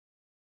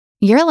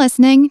You're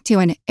listening to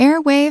an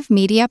Airwave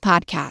Media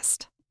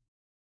Podcast.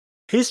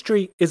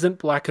 History isn't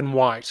black and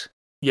white,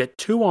 yet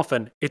too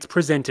often it's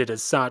presented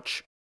as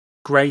such.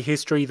 Grey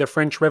History, the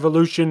French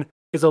Revolution,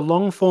 is a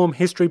long-form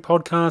history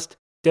podcast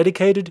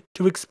dedicated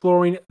to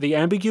exploring the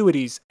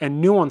ambiguities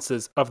and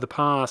nuances of the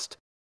past.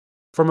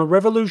 From a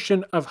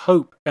revolution of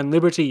hope and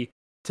liberty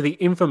to the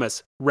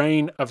infamous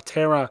Reign of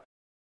Terror,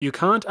 you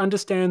can't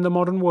understand the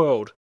modern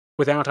world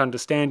without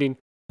understanding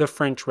the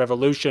French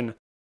Revolution.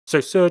 So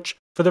search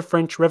for the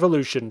French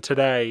Revolution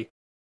today.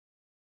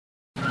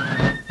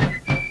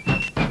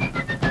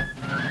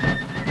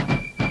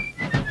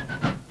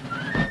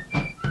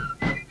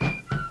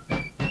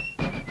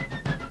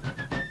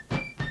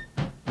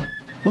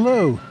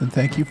 Hello, and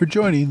thank you for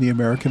joining the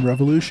American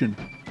Revolution.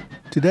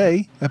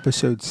 Today,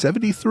 episode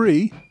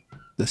 73,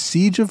 The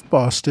Siege of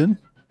Boston,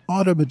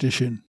 Autumn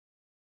Edition.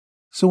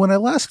 So when I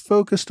last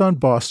focused on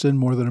Boston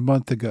more than a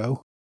month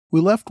ago,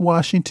 we left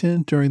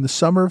Washington during the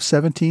summer of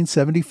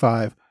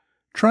 1775,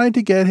 trying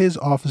to get his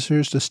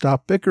officers to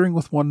stop bickering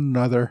with one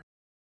another,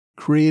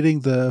 creating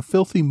the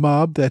filthy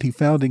mob that he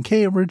found in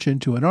Cambridge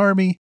into an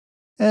army,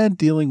 and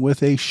dealing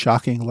with a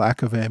shocking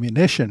lack of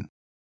ammunition.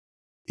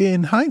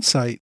 In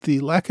hindsight, the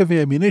lack of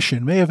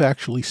ammunition may have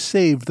actually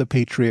saved the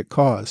Patriot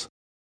cause.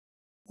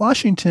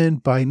 Washington,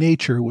 by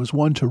nature, was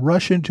one to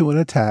rush into an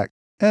attack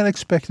and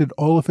expected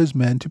all of his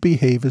men to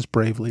behave as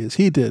bravely as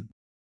he did.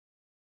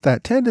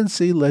 That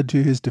tendency led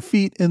to his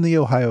defeat in the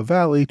Ohio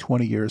Valley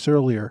 20 years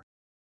earlier.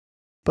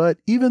 But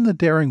even the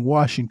daring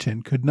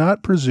Washington could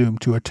not presume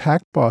to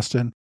attack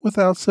Boston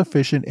without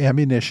sufficient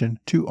ammunition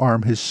to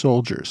arm his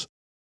soldiers.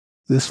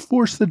 This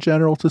forced the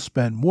general to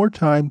spend more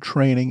time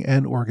training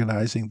and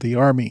organizing the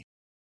army.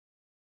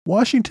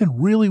 Washington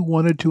really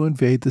wanted to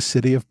invade the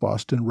city of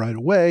Boston right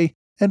away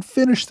and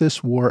finish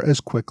this war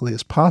as quickly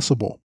as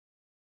possible.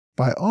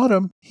 By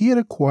autumn, he had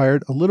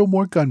acquired a little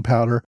more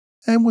gunpowder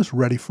and was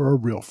ready for a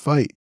real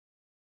fight.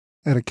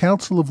 At a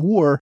council of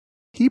war,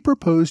 he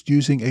proposed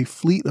using a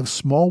fleet of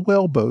small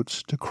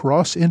whaleboats to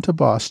cross into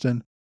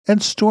Boston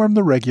and storm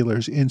the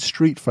regulars in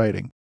street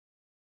fighting.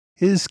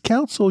 His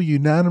council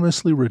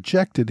unanimously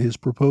rejected his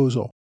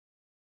proposal.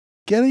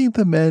 Getting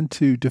the men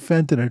to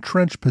defend an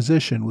entrenched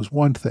position was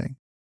one thing.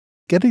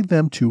 Getting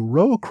them to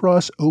row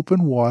across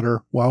open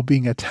water while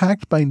being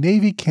attacked by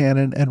Navy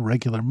cannon and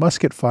regular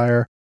musket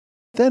fire,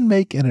 then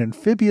make an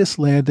amphibious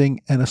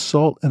landing and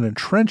assault an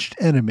entrenched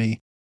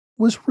enemy,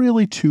 was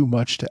really too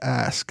much to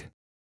ask.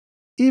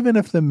 Even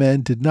if the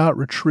men did not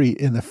retreat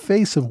in the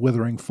face of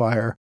withering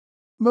fire,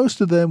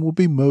 most of them would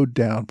be mowed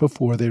down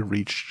before they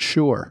reached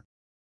shore.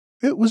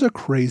 It was a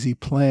crazy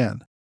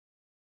plan,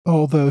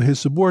 although his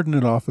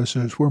subordinate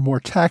officers were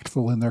more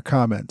tactful in their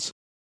comments.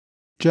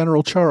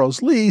 General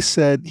Charles Lee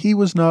said he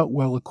was not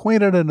well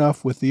acquainted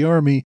enough with the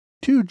army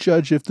to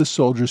judge if the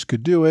soldiers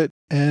could do it,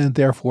 and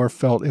therefore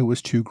felt it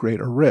was too great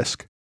a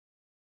risk.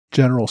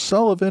 General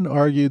Sullivan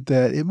argued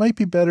that it might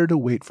be better to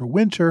wait for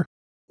winter,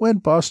 when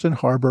Boston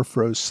Harbor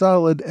froze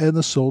solid and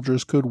the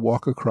soldiers could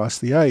walk across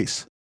the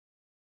ice.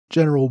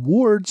 General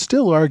Ward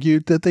still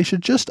argued that they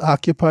should just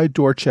occupy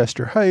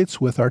Dorchester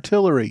Heights with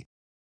artillery.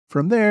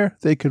 From there,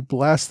 they could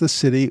blast the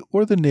city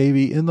or the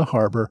Navy in the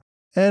harbor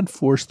and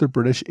force the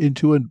British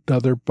into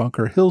another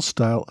Bunker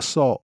Hill-style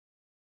assault.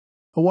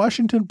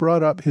 Washington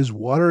brought up his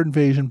water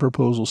invasion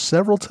proposal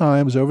several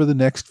times over the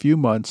next few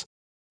months,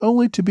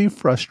 only to be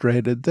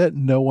frustrated that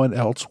no one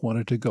else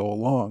wanted to go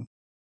along.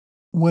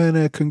 When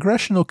a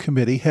congressional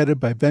committee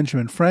headed by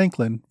Benjamin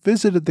Franklin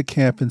visited the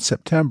camp in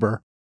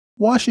September,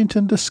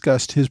 Washington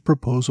discussed his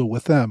proposal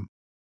with them.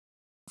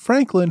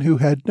 Franklin, who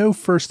had no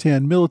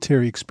first-hand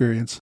military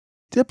experience,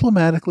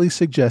 diplomatically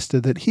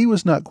suggested that he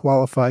was not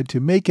qualified to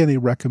make any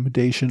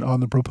recommendation on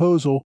the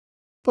proposal,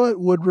 but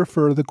would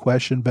refer the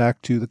question back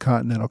to the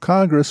Continental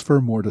Congress for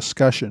more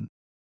discussion.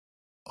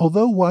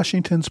 Although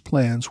Washington's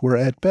plans were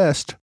at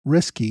best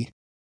risky,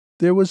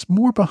 there was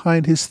more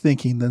behind his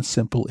thinking than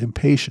simple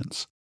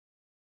impatience.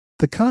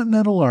 The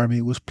Continental Army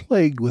was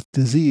plagued with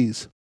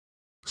disease.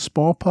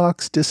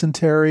 Smallpox,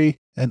 dysentery,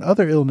 and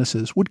other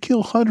illnesses would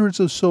kill hundreds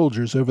of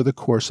soldiers over the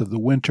course of the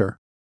winter.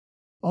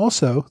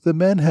 Also, the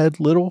men had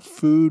little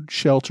food,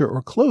 shelter,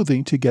 or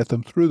clothing to get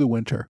them through the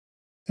winter,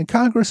 and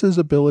Congress's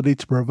ability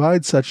to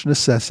provide such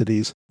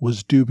necessities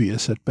was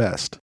dubious at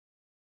best.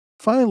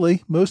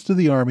 Finally, most of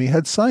the Army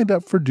had signed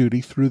up for duty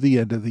through the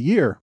end of the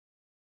year.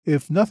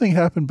 If nothing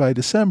happened by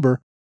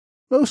December,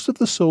 most of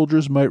the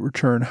soldiers might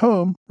return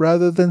home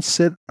rather than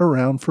sit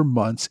around for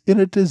months in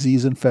a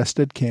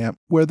disease-infested camp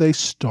where they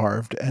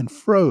starved and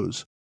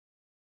froze.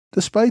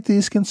 Despite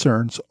these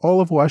concerns,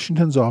 all of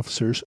Washington's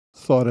officers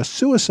thought a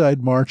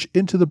suicide march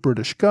into the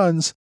British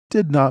guns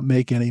did not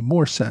make any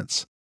more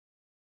sense.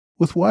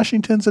 With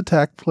Washington's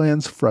attack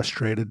plans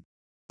frustrated,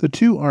 the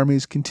two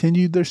armies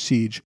continued their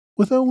siege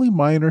with only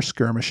minor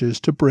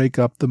skirmishes to break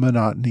up the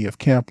monotony of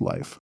camp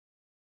life.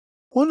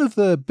 One of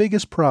the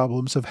biggest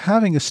problems of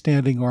having a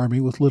standing army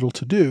with little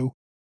to do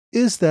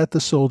is that the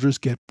soldiers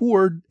get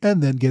bored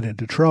and then get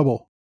into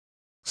trouble.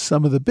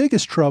 Some of the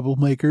biggest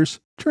troublemakers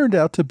turned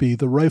out to be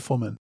the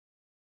riflemen.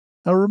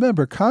 Now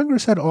remember,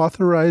 Congress had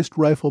authorized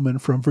riflemen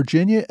from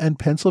Virginia and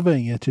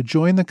Pennsylvania to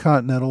join the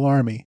Continental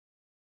Army.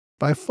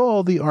 By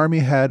fall, the Army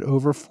had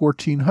over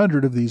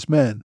 1,400 of these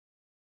men.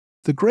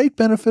 The great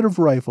benefit of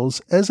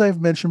rifles, as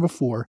I've mentioned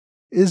before,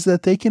 is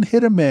that they can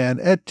hit a man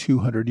at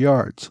 200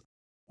 yards,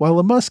 while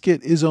a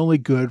musket is only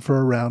good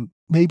for around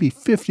maybe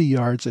 50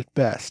 yards at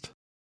best.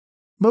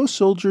 Most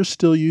soldiers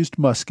still used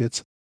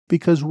muskets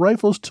because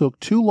rifles took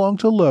too long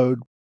to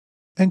load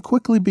and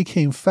quickly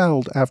became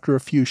fouled after a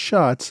few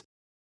shots,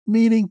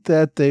 meaning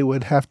that they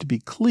would have to be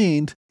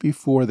cleaned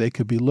before they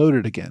could be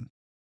loaded again.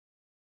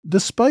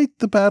 Despite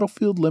the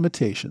battlefield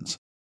limitations,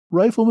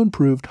 riflemen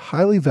proved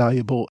highly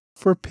valuable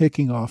for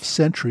picking off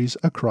sentries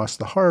across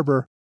the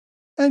harbor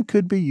and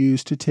could be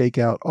used to take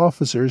out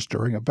officers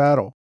during a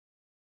battle.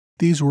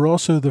 These were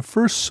also the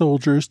first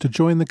soldiers to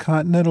join the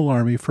Continental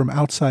Army from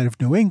outside of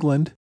New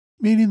England,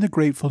 meaning the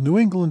grateful New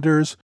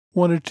Englanders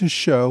wanted to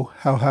show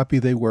how happy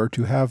they were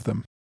to have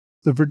them.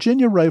 The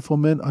Virginia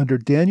riflemen under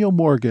Daniel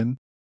Morgan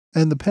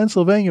and the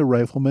Pennsylvania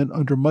riflemen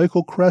under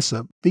Michael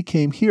Cressup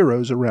became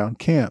heroes around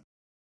camp,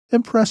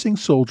 impressing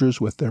soldiers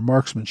with their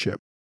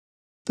marksmanship.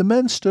 The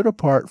men stood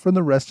apart from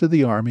the rest of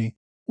the army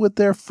with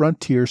their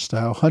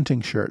frontier-style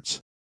hunting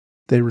shirts.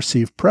 They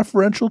received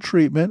preferential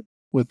treatment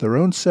with their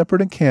own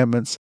separate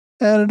encampments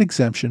and an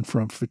exemption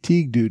from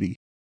fatigue duty.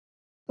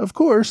 Of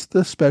course,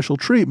 the special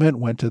treatment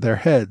went to their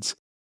heads,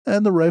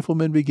 and the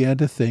riflemen began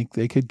to think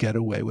they could get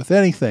away with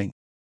anything.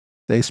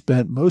 They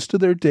spent most of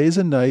their days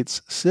and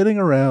nights sitting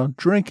around,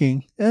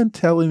 drinking, and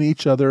telling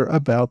each other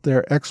about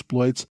their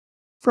exploits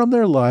from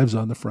their lives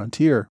on the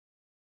frontier.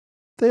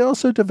 They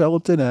also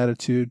developed an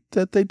attitude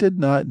that they did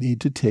not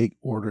need to take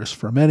orders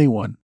from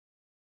anyone.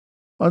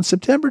 On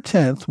September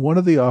 10th, one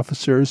of the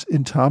officers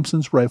in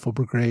Thompson's Rifle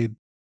Brigade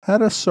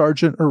had a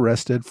sergeant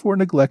arrested for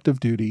neglect of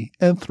duty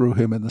and threw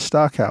him in the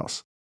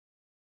stockhouse.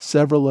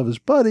 Several of his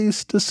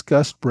buddies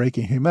discussed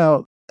breaking him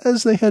out,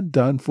 as they had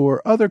done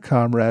for other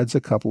comrades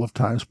a couple of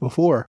times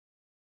before.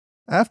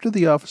 After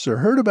the officer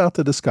heard about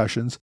the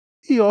discussions,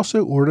 he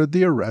also ordered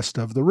the arrest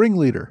of the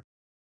ringleader.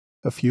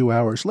 A few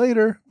hours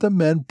later, the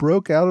men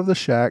broke out of the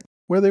shack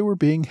where they were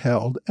being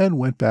held and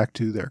went back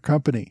to their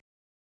company.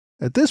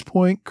 At this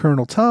point,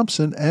 Colonel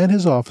Thompson and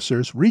his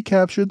officers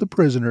recaptured the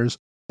prisoners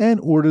and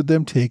ordered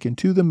them taken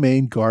to the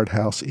main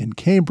guardhouse in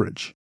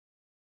Cambridge.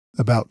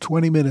 About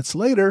 20 minutes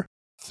later,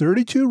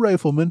 32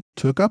 riflemen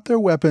took up their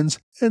weapons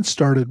and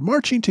started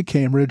marching to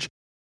Cambridge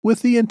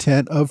with the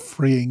intent of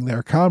freeing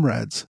their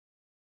comrades.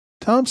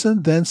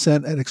 Thompson then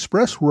sent an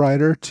express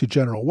rider to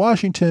General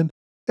Washington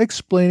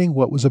explaining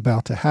what was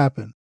about to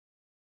happen.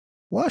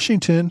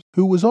 Washington,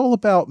 who was all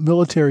about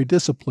military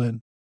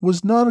discipline,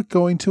 was not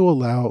going to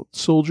allow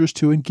soldiers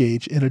to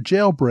engage in a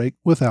jailbreak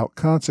without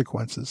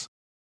consequences.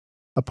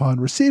 Upon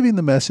receiving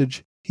the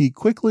message, he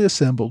quickly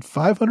assembled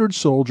 500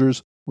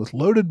 soldiers with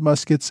loaded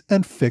muskets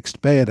and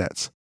fixed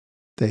bayonets.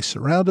 They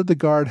surrounded the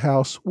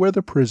guardhouse where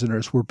the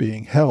prisoners were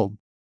being held.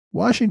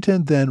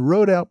 Washington then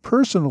rode out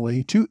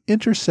personally to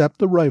intercept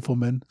the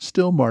riflemen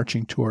still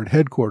marching toward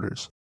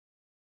headquarters.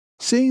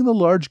 Seeing the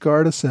large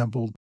guard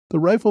assembled, the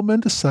riflemen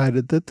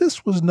decided that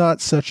this was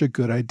not such a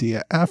good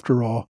idea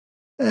after all,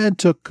 and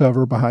took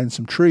cover behind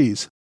some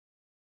trees.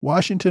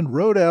 Washington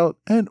rode out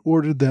and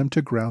ordered them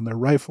to ground their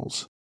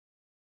rifles.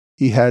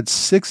 He had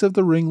 6 of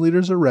the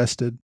ringleaders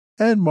arrested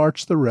and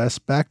marched the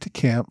rest back to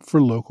camp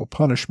for local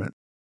punishment.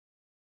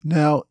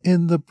 Now,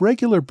 in the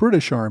regular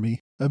British Army,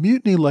 a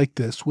mutiny like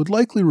this would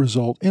likely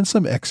result in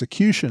some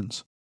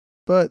executions.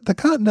 But the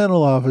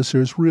Continental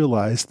officers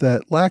realized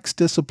that lax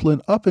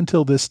discipline up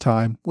until this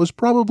time was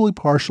probably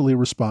partially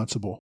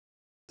responsible.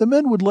 The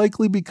men would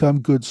likely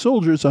become good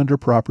soldiers under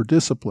proper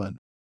discipline.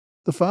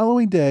 The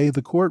following day,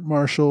 the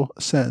court-martial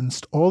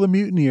sentenced all the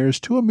mutineers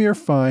to a mere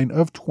fine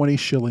of 20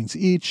 shillings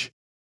each,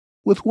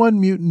 with one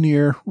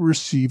mutineer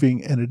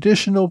receiving an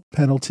additional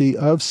penalty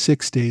of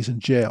 6 days in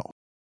jail.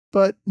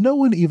 But no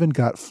one even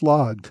got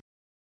flogged.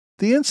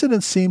 The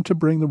incident seemed to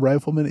bring the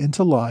riflemen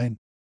into line,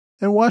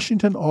 and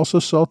Washington also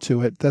saw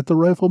to it that the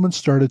riflemen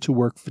started to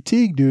work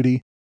fatigue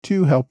duty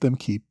to help them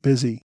keep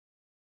busy.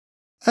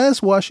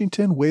 As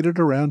Washington waited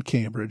around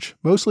Cambridge,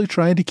 mostly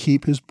trying to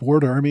keep his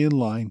bored army in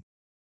line,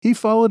 he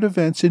followed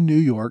events in New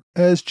York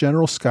as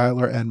General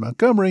Schuyler and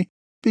Montgomery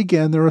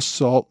began their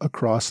assault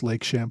across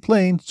Lake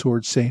Champlain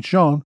towards St.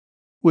 Jean,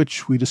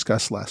 which we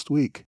discussed last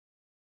week.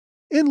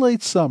 In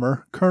late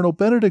summer, Colonel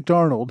Benedict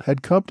Arnold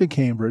had come to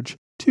Cambridge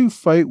to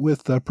fight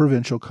with the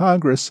Provincial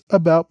Congress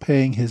about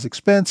paying his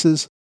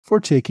expenses for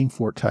taking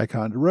Fort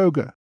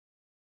Ticonderoga.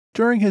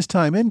 During his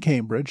time in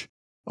Cambridge,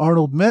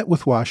 Arnold met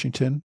with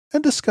Washington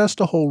and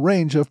discussed a whole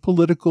range of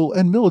political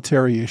and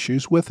military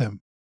issues with him.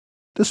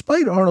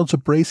 Despite Arnold's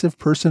abrasive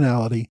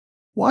personality,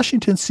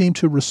 Washington seemed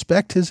to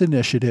respect his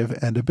initiative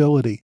and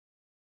ability.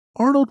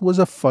 Arnold was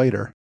a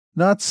fighter,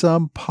 not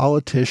some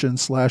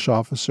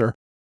politician/officer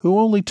who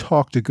only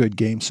talked a good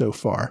game so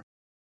far.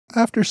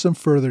 After some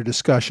further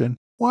discussion,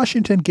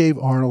 Washington gave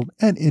Arnold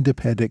an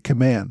independent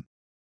command.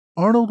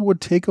 Arnold would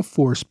take a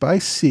force by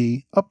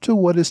sea up to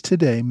what is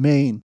today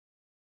Maine.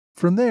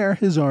 From there,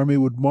 his army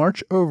would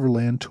march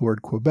overland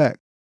toward Quebec.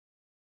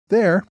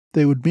 There,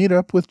 they would meet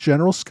up with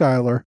General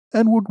Schuyler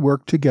and would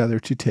work together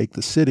to take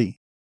the city.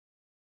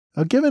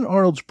 Now, given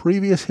Arnold's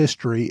previous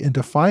history in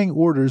defying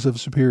orders of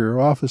superior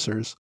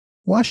officers,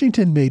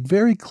 Washington made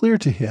very clear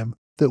to him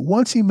that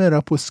once he met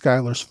up with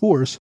Schuyler's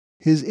force,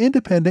 his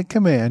independent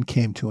command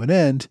came to an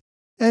end,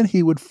 and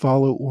he would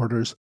follow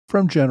orders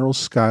from Generals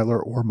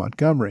Schuyler or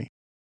Montgomery.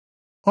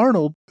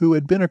 Arnold, who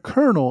had been a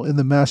colonel in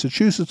the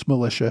Massachusetts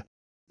militia,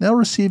 now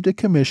received a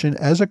commission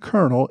as a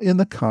colonel in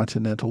the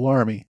Continental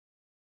Army.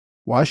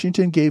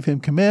 Washington gave him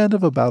command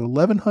of about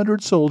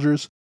 1,100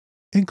 soldiers,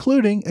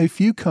 including a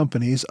few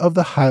companies of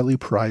the highly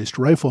prized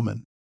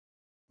riflemen.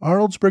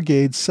 Arnold's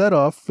brigade set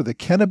off for the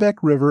Kennebec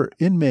River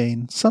in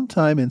Maine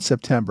sometime in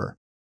September,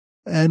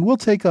 and we'll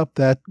take up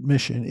that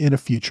mission in a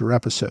future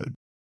episode.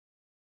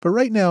 But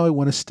right now I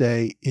want to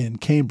stay in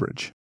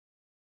Cambridge.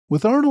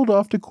 With Arnold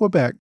off to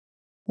Quebec,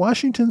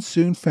 Washington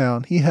soon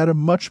found he had a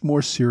much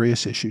more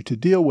serious issue to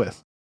deal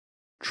with: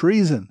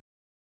 treason.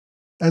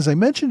 As I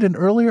mentioned in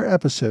earlier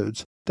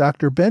episodes,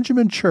 Dr.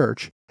 Benjamin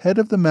Church, head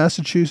of the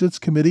Massachusetts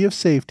Committee of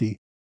Safety,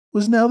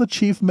 was now the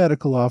chief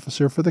medical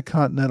officer for the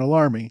Continental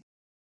Army,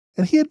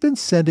 and he had been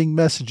sending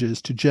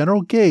messages to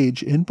General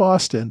Gage in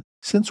Boston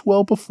since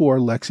well before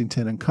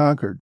Lexington and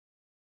Concord.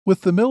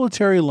 With the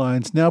military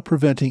lines now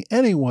preventing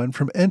anyone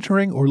from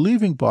entering or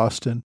leaving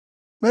Boston,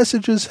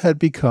 messages had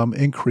become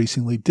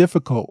increasingly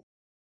difficult.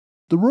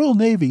 The Royal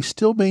Navy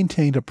still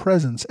maintained a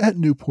presence at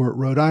Newport,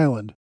 Rhode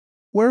Island,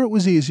 where it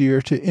was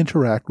easier to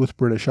interact with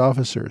British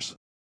officers.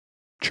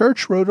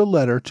 Church wrote a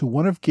letter to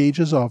one of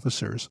Gage's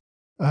officers,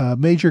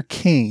 Major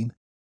Kane.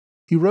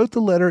 He wrote the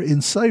letter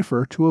in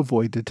cipher to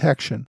avoid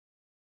detection.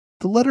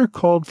 The letter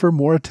called for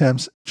more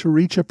attempts to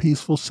reach a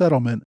peaceful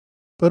settlement,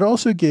 but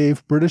also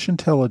gave British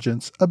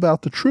intelligence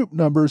about the troop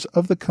numbers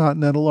of the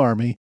Continental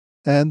Army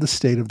and the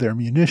state of their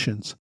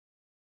munitions.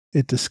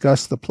 It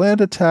discussed the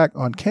planned attack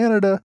on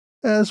Canada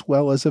as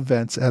well as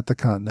events at the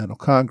Continental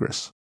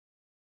Congress.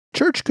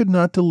 Church could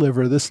not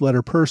deliver this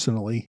letter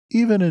personally,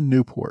 even in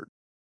Newport.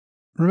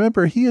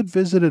 Remember, he had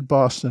visited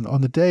Boston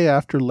on the day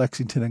after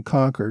Lexington and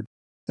Concord,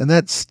 and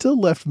that still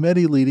left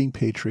many leading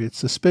patriots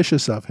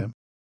suspicious of him.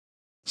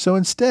 So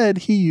instead,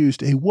 he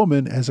used a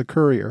woman as a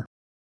courier.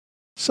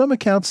 Some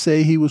accounts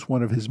say he was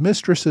one of his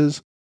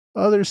mistresses,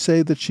 others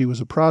say that she was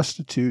a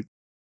prostitute,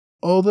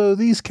 although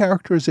these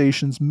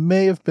characterizations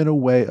may have been a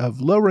way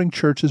of lowering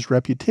Church's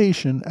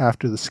reputation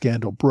after the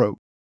scandal broke.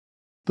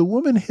 The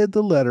woman hid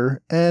the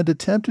letter and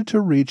attempted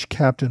to reach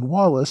Captain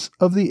Wallace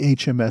of the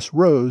HMS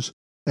Rose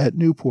at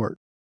Newport.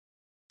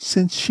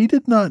 Since she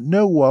did not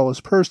know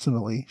Wallace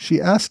personally,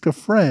 she asked a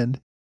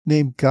friend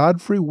named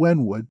Godfrey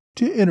Wenwood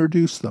to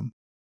introduce them.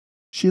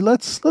 She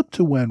let slip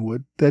to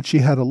Wenwood that she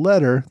had a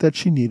letter that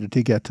she needed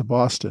to get to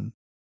Boston.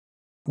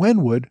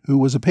 Wenwood, who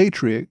was a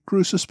patriot,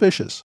 grew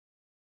suspicious.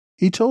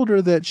 He told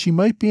her that she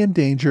might be in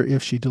danger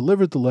if she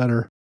delivered the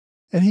letter,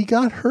 and he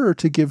got her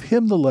to give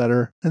him the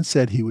letter and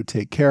said he would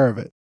take care of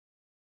it.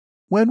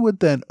 Wenwood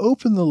then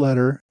opened the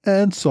letter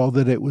and saw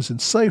that it was in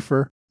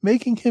cipher,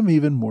 making him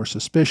even more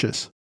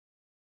suspicious.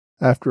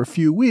 After a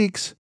few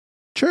weeks,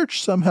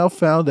 Church somehow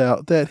found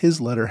out that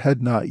his letter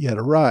had not yet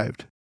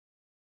arrived.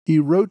 He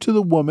wrote to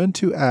the woman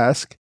to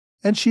ask,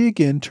 and she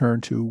again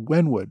turned to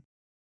Wenwood.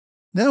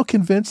 Now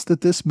convinced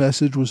that this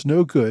message was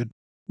no good,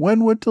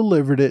 Wenwood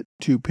delivered it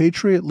to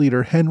Patriot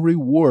leader Henry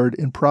Ward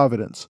in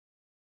Providence.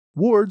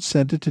 Ward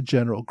sent it to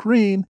General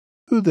Greene,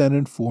 who then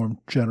informed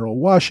General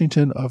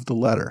Washington of the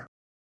letter.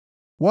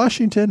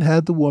 Washington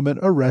had the woman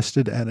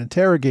arrested and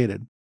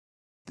interrogated.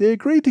 They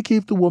agreed to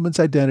keep the woman's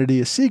identity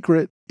a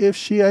secret if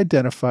she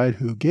identified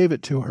who gave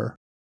it to her.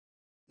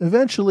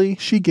 Eventually,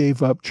 she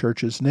gave up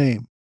Church's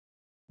name.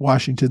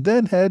 Washington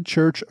then had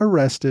Church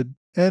arrested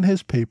and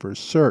his papers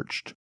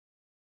searched.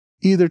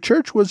 Either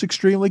Church was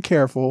extremely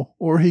careful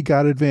or he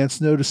got advance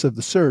notice of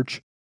the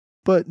search,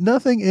 but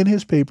nothing in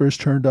his papers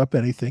turned up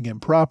anything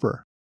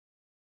improper.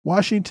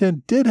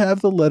 Washington did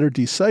have the letter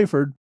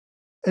deciphered,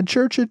 and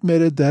Church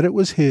admitted that it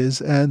was his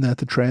and that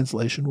the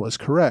translation was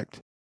correct.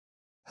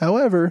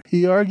 However,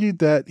 he argued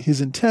that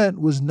his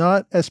intent was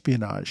not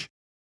espionage.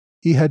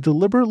 He had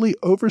deliberately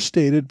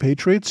overstated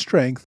Patriot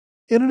strength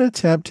in an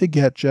attempt to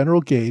get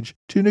General Gage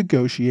to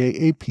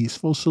negotiate a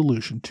peaceful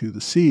solution to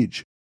the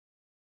siege.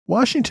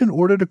 Washington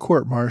ordered a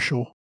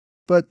court-martial,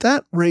 but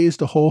that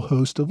raised a whole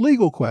host of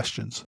legal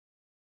questions.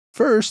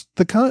 First,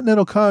 the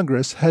Continental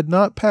Congress had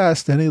not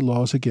passed any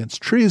laws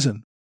against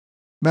treason.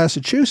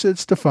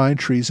 Massachusetts defined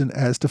treason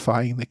as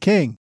defying the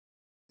king,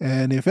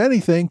 and if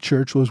anything,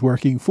 Church was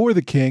working for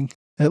the king,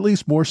 at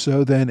least more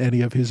so than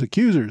any of his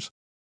accusers.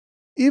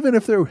 Even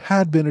if there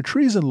had been a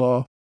treason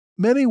law,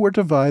 many were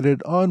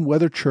divided on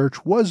whether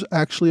Church was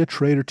actually a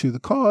traitor to the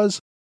cause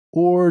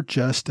or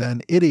just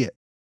an idiot.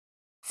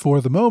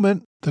 For the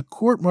moment, the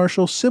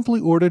court-martial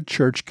simply ordered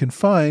Church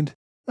confined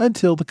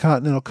until the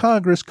Continental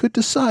Congress could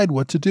decide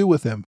what to do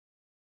with him.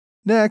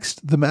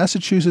 Next, the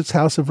Massachusetts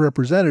House of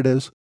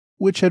Representatives,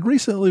 which had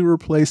recently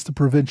replaced the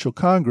Provincial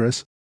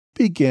Congress,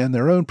 began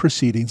their own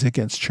proceedings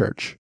against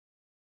Church.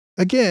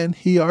 Again,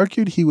 he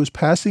argued he was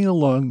passing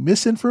along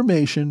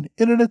misinformation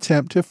in an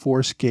attempt to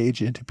force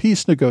Gage into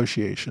peace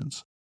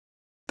negotiations.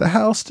 The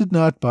House did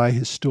not buy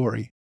his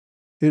story.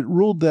 It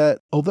ruled that,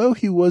 although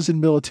he was in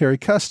military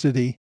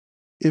custody,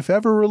 if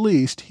ever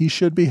released, he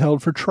should be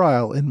held for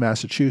trial in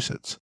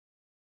Massachusetts.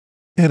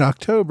 In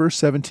October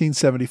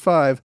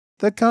 1775,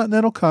 the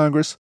Continental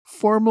Congress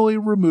formally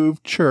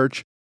removed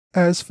Church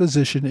as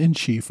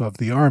physician-in-chief of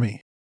the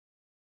Army.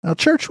 Now,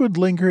 Church would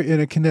linger in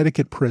a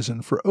Connecticut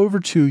prison for over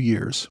 2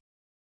 years.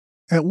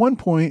 At one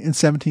point in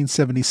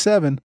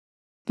 1777,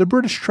 the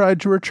British tried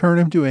to return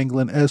him to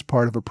England as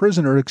part of a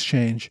prisoner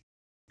exchange,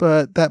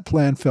 but that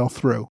plan fell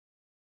through.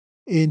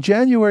 In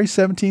January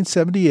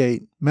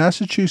 1778,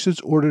 Massachusetts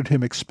ordered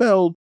him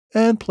expelled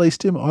and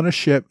placed him on a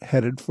ship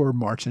headed for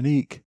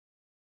Martinique.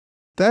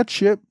 That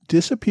ship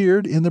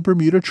disappeared in the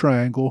Bermuda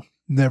Triangle,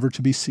 never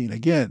to be seen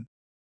again.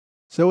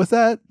 So with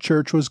that,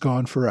 Church was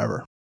gone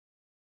forever.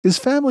 His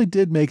family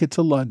did make it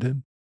to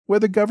London, where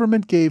the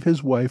government gave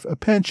his wife a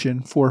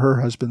pension for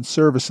her husband's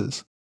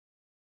services.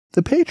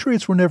 The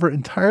Patriots were never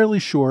entirely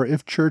sure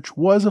if Church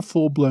was a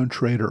full-blown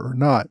traitor or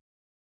not.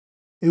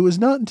 It was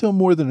not until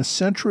more than a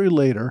century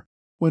later,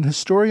 when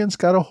historians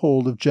got a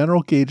hold of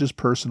General Gage's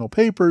personal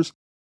papers,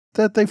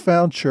 that they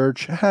found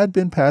Church had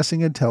been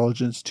passing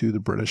intelligence to the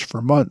British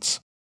for months.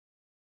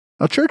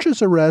 Now,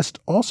 Church's arrest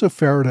also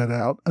ferreted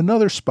out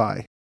another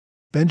spy.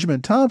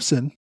 Benjamin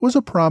Thompson was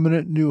a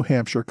prominent New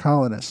Hampshire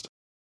colonist.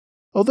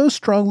 Although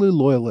strongly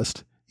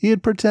loyalist, he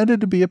had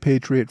pretended to be a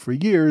patriot for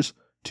years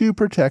to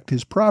protect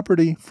his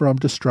property from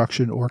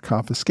destruction or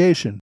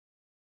confiscation.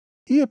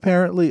 He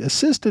apparently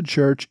assisted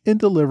Church in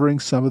delivering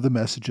some of the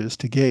messages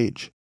to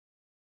Gage.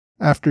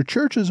 After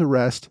Church's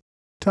arrest,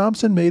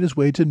 Thompson made his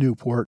way to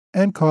Newport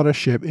and caught a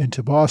ship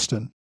into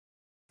Boston.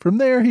 From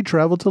there, he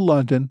traveled to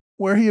London,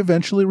 where he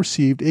eventually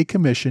received a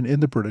commission in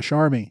the British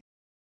Army.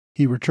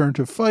 He returned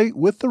to fight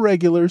with the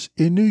regulars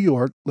in New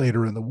York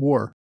later in the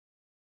war.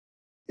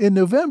 In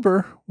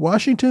November,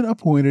 Washington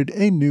appointed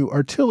a new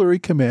artillery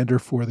commander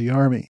for the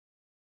Army.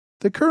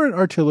 The current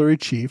artillery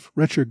chief,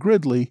 Richard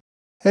Gridley,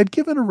 had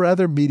given a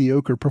rather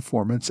mediocre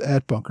performance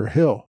at Bunker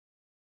Hill.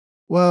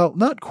 While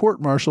not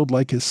court-martialed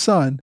like his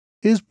son,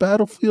 his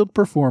battlefield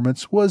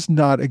performance was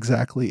not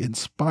exactly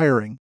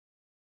inspiring.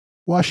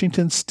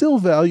 Washington still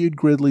valued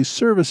Gridley's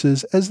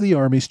services as the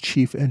Army's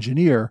chief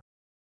engineer,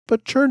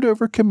 but turned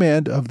over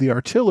command of the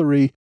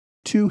artillery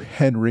to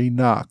Henry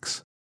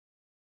Knox.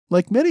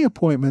 Like many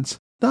appointments,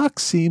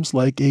 Knox seems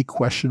like a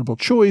questionable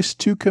choice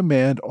to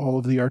command all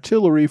of the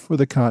artillery for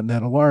the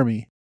Continental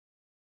Army.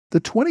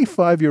 The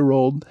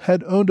 25-year-old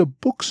had owned a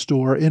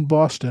bookstore in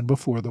Boston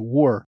before the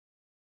war.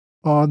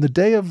 On the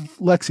day of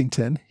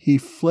Lexington, he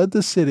fled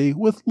the city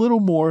with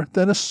little more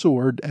than a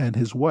sword and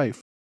his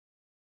wife.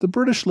 The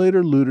British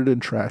later looted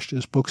and trashed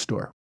his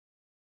bookstore.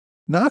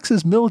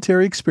 Knox's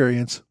military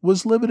experience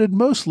was limited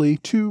mostly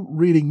to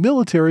reading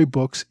military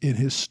books in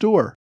his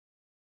store.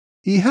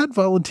 He had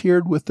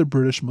volunteered with the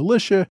British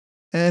militia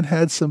and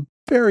had some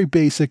very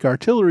basic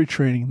artillery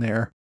training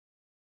there.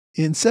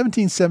 In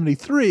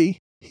 1773,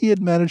 he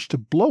had managed to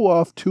blow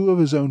off 2 of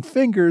his own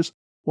fingers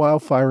while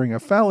firing a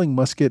fowling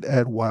musket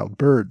at wild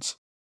birds.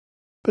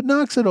 But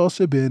Knox had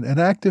also been an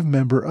active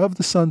member of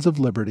the Sons of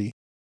Liberty,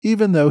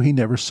 even though he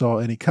never saw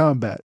any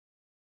combat.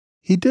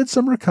 He did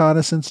some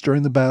reconnaissance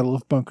during the Battle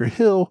of Bunker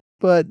Hill,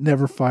 but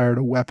never fired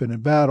a weapon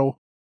in battle,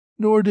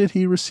 nor did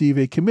he receive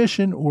a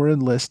commission or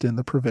enlist in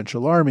the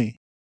Provincial Army.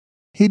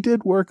 He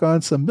did work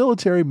on some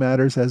military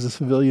matters as a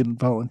civilian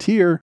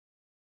volunteer,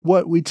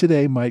 what we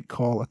today might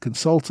call a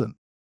consultant.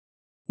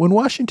 When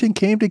Washington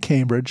came to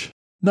Cambridge,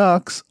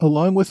 Knox,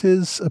 along with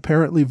his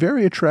apparently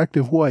very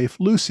attractive wife,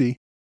 Lucy,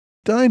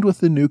 dined with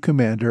the new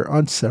commander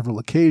on several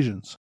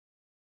occasions.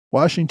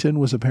 Washington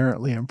was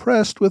apparently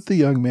impressed with the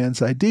young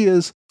man's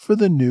ideas for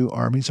the new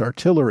Army's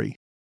artillery.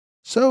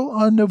 So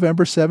on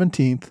November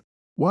 17th,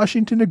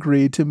 Washington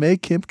agreed to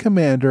make him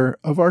commander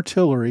of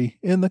artillery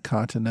in the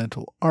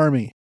Continental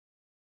Army.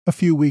 A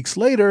few weeks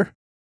later,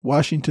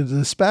 Washington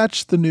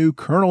dispatched the new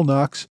Colonel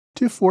Knox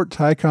to Fort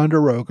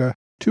Ticonderoga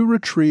to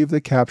retrieve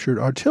the captured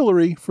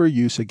artillery for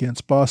use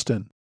against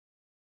Boston.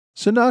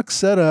 So Knox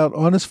set out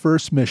on his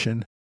first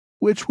mission,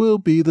 which will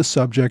be the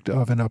subject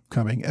of an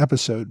upcoming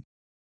episode.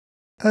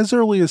 As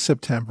early as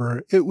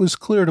September, it was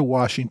clear to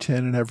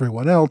Washington and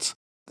everyone else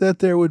that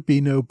there would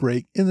be no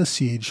break in the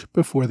siege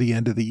before the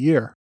end of the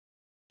year.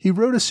 He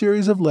wrote a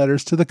series of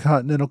letters to the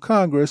Continental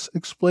Congress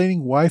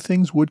explaining why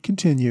things would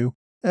continue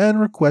and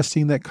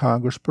requesting that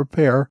Congress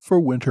prepare for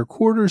winter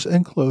quarters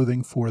and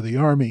clothing for the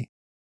Army.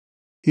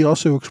 He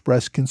also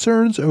expressed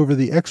concerns over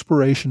the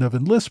expiration of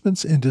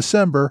enlistments in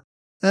December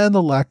and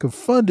the lack of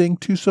funding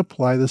to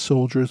supply the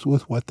soldiers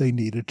with what they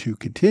needed to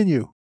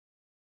continue.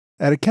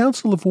 At a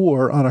council of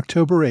war on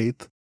October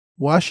 8th,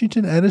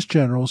 Washington and his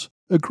generals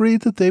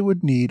agreed that they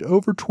would need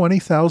over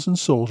 20,000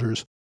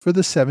 soldiers for the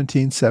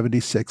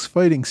 1776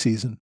 fighting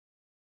season.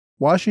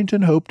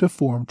 Washington hoped to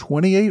form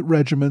 28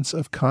 regiments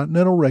of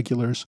Continental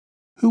regulars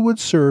who would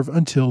serve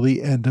until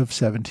the end of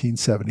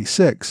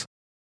 1776.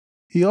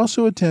 He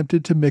also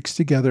attempted to mix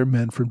together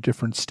men from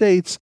different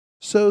states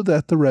so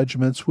that the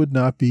regiments would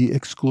not be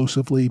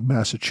exclusively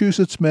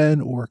Massachusetts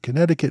men or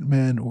Connecticut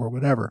men or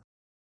whatever.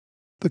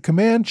 The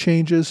command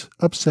changes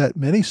upset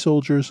many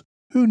soldiers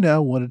who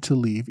now wanted to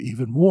leave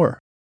even more.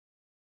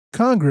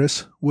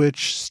 Congress,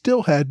 which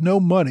still had no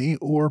money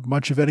or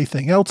much of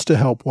anything else to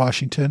help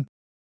Washington,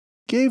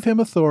 gave him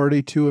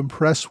authority to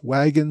impress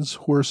wagons,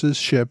 horses,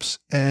 ships,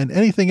 and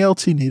anything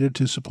else he needed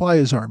to supply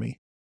his army.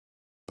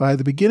 By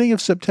the beginning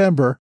of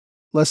September,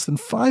 less than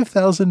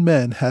 5,000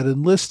 men had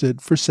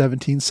enlisted for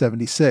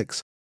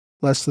 1776,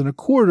 less than a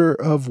quarter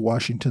of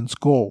Washington's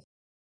goal.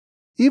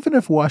 Even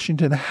if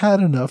Washington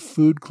had enough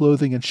food,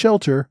 clothing, and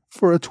shelter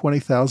for a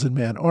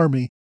 20,000-man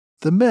army,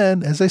 the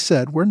men, as I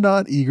said, were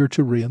not eager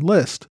to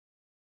re-enlist.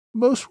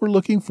 Most were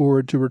looking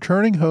forward to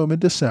returning home in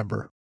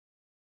December.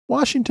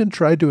 Washington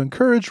tried to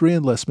encourage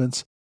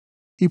re-enlistments.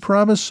 He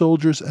promised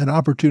soldiers an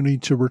opportunity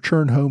to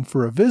return home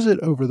for a visit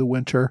over the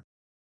winter.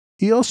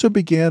 He also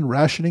began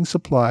rationing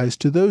supplies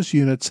to those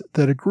units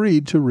that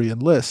agreed to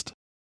re-enlist.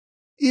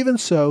 Even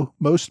so,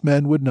 most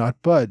men would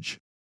not budge.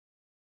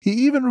 He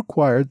even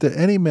required that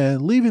any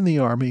man leaving the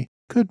army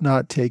could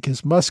not take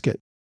his musket.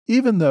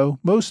 Even though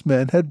most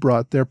men had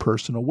brought their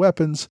personal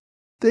weapons,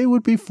 they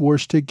would be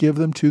forced to give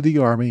them to the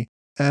army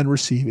and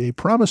receive a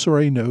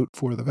promissory note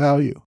for the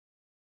value.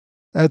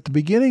 At the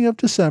beginning of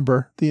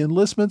December, the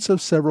enlistments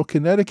of several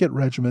Connecticut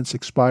regiments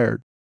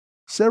expired.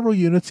 Several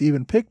units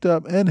even picked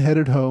up and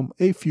headed home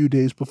a few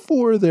days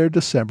before their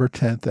December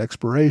 10th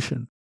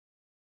expiration.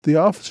 The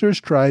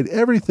officers tried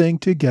everything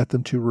to get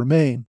them to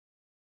remain.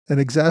 An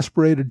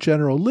exasperated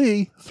General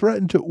Lee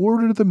threatened to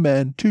order the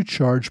men to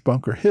charge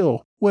Bunker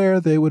Hill,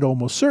 where they would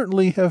almost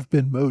certainly have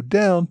been mowed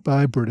down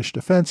by British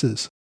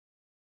defenses.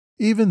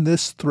 Even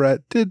this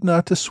threat did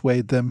not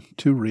dissuade them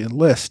to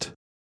re-enlist.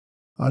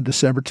 On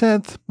December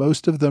 10th,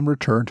 most of them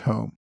returned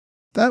home.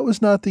 That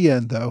was not the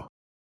end, though.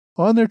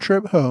 On their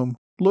trip home,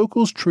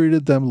 locals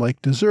treated them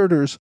like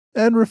deserters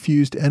and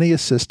refused any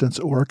assistance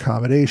or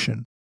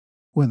accommodation.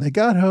 When they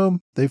got home,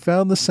 they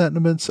found the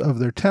sentiments of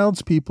their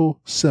townspeople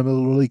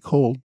similarly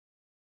cold.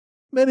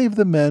 Many of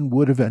the men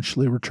would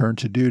eventually return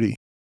to duty.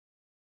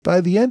 By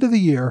the end of the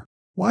year,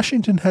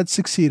 Washington had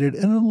succeeded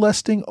in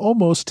enlisting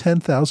almost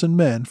 10,000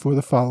 men for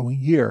the following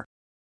year,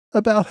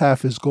 about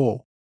half his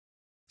goal.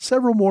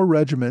 Several more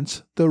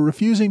regiments, though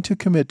refusing to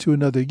commit to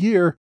another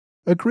year,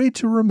 agreed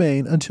to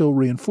remain until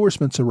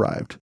reinforcements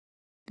arrived.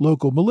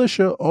 Local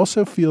militia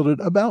also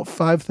fielded about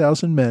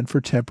 5,000 men for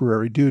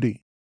temporary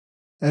duty.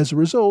 As a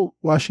result,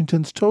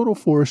 Washington's total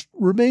force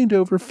remained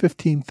over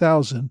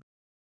 15,000,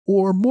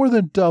 or more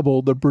than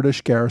double the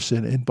British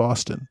garrison in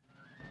Boston.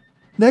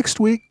 Next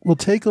week, we'll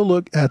take a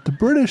look at the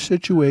British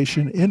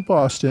situation in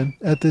Boston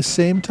at this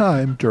same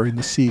time during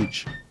the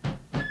siege.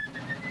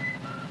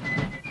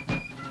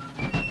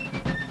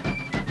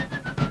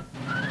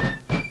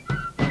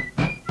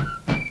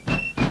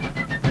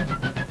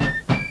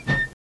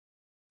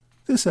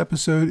 This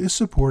episode is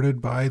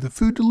supported by the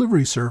food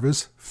delivery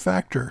service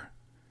Factor.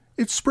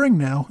 It's spring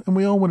now, and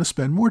we all want to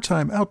spend more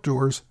time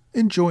outdoors,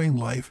 enjoying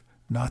life,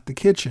 not the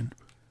kitchen.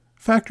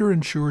 Factor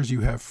ensures you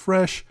have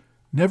fresh,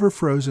 never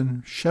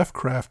frozen,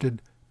 chef-crafted,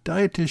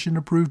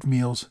 dietitian-approved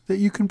meals that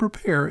you can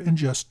prepare in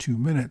just 2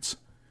 minutes.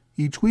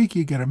 Each week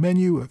you get a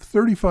menu of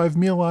 35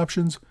 meal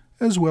options,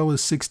 as well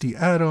as 60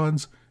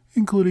 add-ons,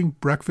 including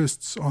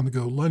breakfasts,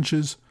 on-the-go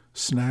lunches,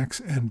 snacks,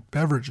 and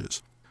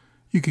beverages.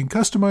 You can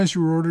customize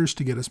your orders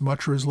to get as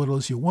much or as little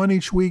as you want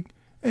each week,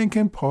 and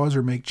can pause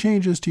or make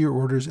changes to your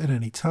orders at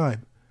any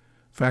time.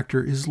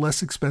 Factor is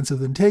less expensive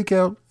than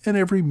takeout, and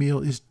every meal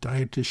is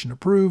dietitian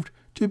approved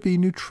to be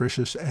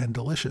nutritious and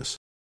delicious.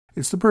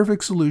 It's the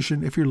perfect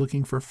solution if you're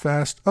looking for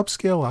fast,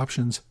 upscale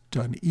options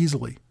done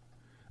easily.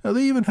 Now,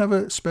 they even have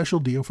a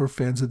special deal for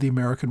fans of the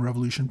American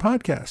Revolution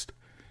podcast.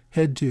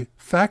 Head to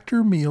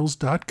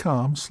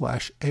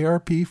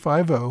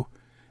factormeals.com/ARP50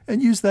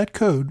 and use that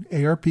code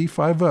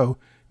ARP50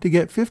 to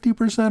get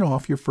 50%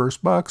 off your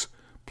first box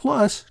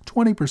plus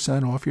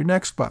 20% off your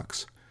next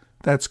box.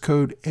 That's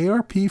code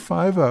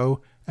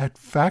ARP50 at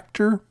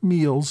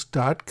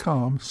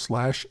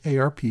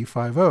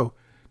factormeals.com/ARP50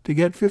 to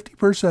get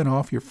 50%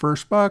 off your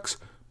first box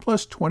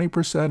plus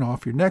 20%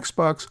 off your next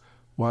box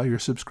while your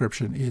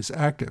subscription is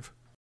active.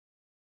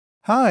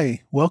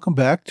 Hi, welcome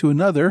back to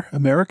another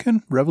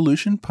American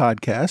Revolution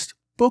podcast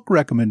book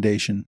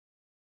recommendation.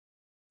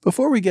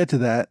 Before we get to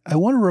that, I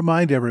want to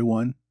remind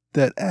everyone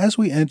that as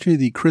we enter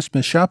the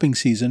Christmas shopping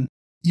season,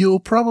 you'll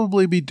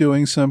probably be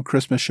doing some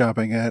Christmas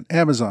shopping at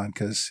Amazon,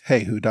 because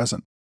hey, who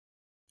doesn't?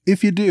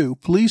 If you do,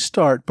 please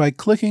start by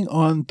clicking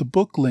on the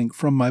book link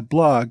from my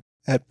blog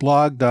at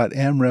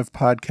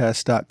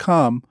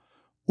blog.amrevpodcast.com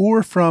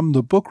or from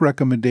the book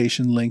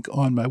recommendation link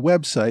on my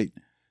website,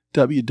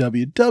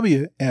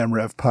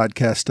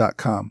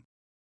 www.amrevpodcast.com.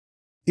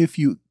 If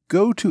you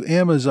go to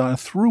Amazon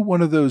through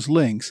one of those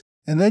links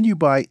and then you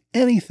buy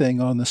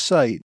anything on the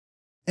site,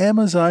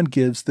 Amazon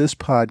gives this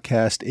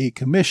podcast a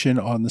commission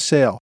on the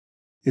sale.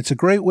 It's a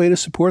great way to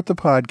support the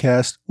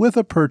podcast with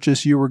a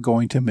purchase you were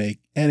going to make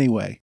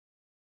anyway.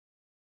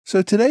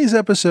 So today's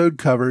episode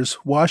covers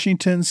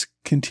Washington's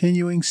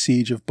continuing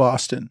siege of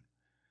Boston.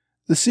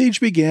 The siege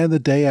began the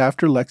day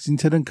after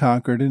Lexington and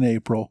Concord in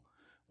April.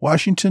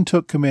 Washington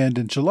took command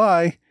in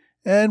July,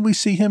 and we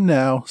see him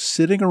now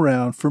sitting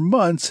around for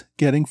months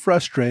getting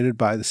frustrated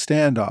by the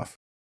standoff.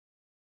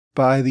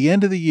 By the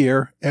end of the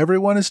year,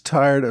 everyone is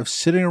tired of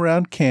sitting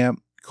around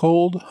camp,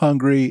 cold,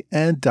 hungry,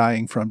 and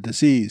dying from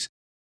disease.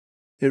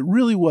 It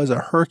really was a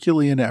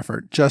Herculean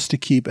effort just to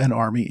keep an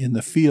army in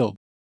the field.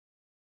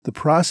 The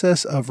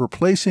process of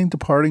replacing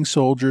departing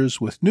soldiers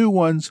with new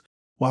ones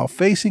while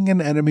facing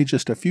an enemy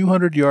just a few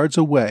hundred yards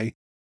away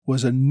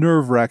was a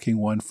nerve-wracking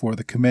one for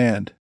the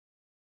command.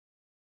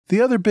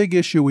 The other big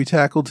issue we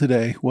tackled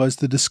today was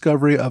the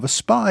discovery of a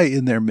spy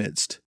in their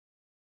midst.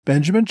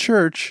 Benjamin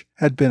Church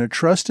had been a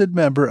trusted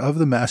member of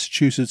the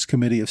Massachusetts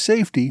Committee of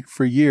Safety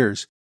for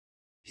years.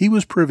 He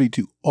was privy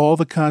to all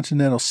the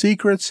Continental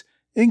secrets,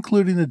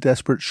 including the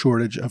desperate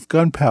shortage of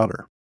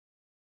gunpowder.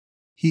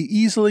 He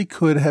easily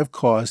could have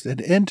caused an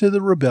end to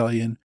the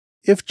rebellion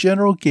if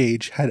General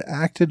Gage had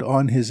acted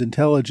on his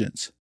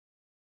intelligence.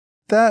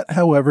 That,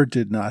 however,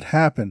 did not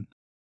happen.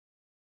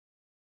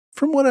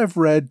 From what I've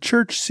read,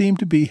 Church seemed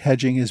to be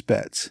hedging his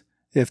bets.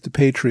 If the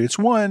Patriots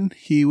won,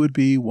 he would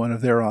be one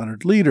of their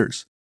honored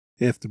leaders.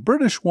 If the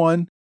British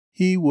won,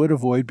 he would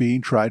avoid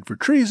being tried for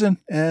treason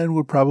and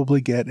would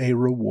probably get a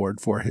reward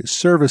for his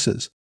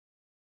services.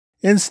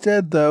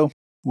 Instead, though,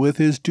 with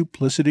his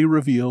duplicity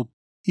revealed,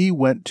 he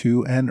went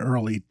to an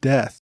early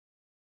death.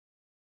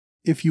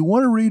 If you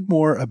want to read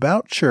more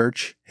about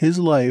Church, his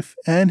life,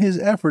 and his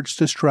efforts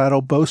to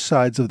straddle both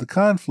sides of the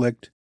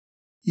conflict,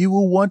 you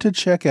will want to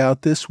check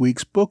out this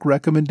week's book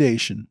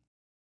recommendation,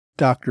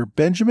 Dr.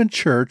 Benjamin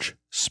Church,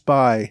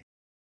 Spy,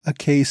 A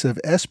Case of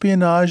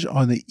Espionage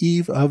on the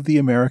Eve of the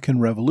American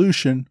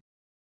Revolution,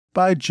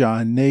 by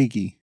John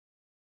Nagy.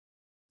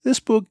 This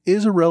book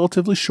is a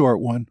relatively short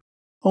one,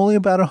 only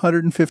about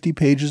 150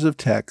 pages of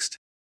text.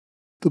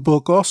 The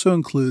book also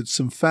includes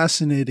some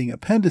fascinating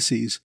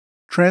appendices,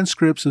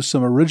 transcripts of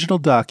some original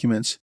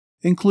documents,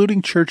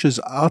 including Church's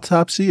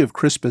autopsy of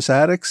Crispus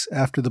Attucks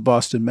after the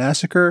Boston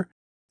Massacre,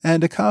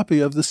 and a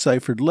copy of the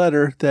ciphered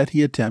letter that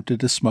he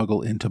attempted to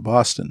smuggle into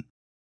Boston.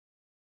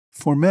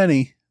 For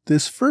many,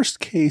 this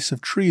first case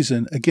of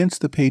treason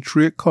against the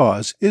Patriot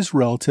cause is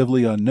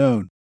relatively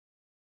unknown.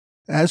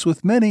 As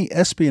with many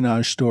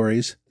espionage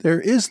stories, there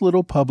is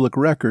little public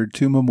record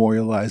to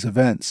memorialize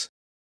events.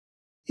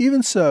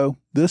 Even so,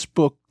 this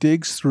book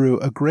digs through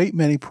a great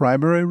many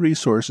primary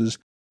resources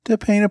to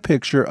paint a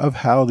picture of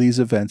how these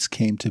events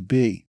came to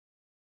be.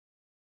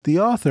 The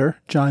author,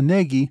 John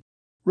Nagy,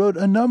 wrote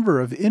a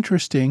number of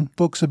interesting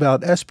books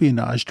about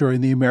espionage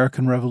during the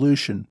American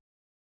Revolution.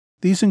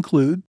 These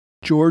include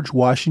George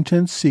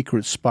Washington's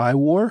Secret Spy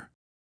War,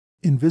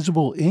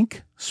 Invisible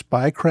Ink,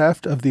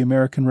 Spycraft of the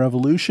American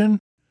Revolution,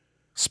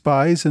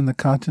 Spies in the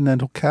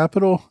Continental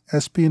Capital,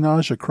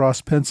 Espionage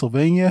Across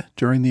Pennsylvania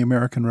during the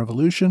American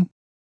Revolution,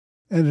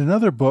 and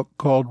another book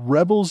called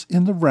Rebels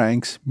in the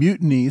Ranks,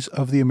 Mutinies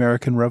of the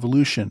American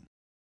Revolution.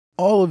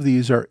 All of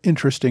these are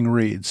interesting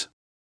reads.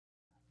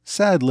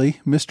 Sadly,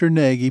 Mr.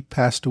 Nagy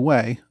passed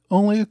away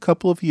only a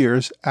couple of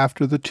years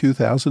after the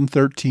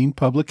 2013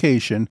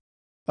 publication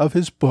of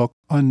his book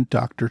on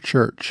Dr.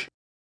 Church.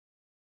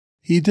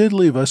 He did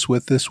leave us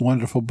with this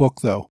wonderful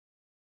book, though.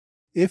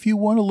 If you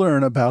want to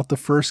learn about the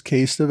first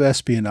case of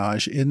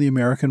espionage in the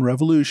American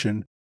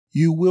Revolution,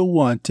 you will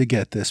want to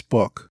get this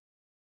book.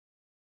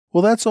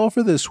 Well, that's all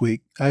for this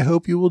week. I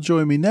hope you will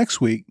join me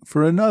next week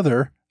for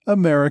another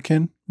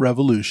American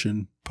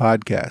Revolution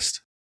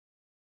podcast.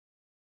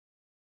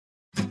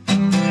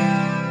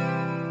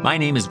 My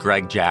name is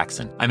Greg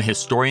Jackson. I'm a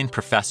historian,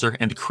 professor,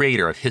 and the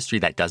creator of History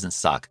That Doesn't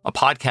Suck, a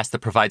podcast that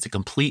provides a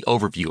complete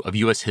overview of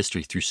U.S.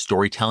 history through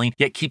storytelling,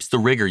 yet keeps the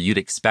rigor you'd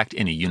expect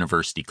in a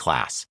university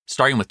class.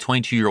 Starting with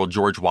 22-year-old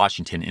George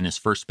Washington in his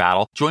first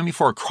battle, join me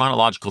for a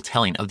chronological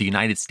telling of the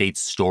United States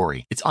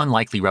story, its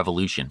unlikely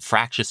revolution,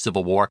 fractious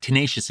civil war,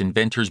 tenacious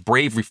inventors,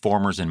 brave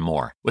reformers, and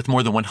more. With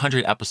more than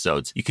 100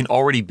 episodes, you can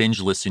already binge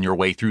listen your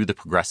way through the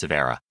progressive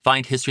era.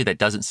 Find History That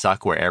Doesn't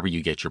Suck wherever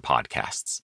you get your podcasts.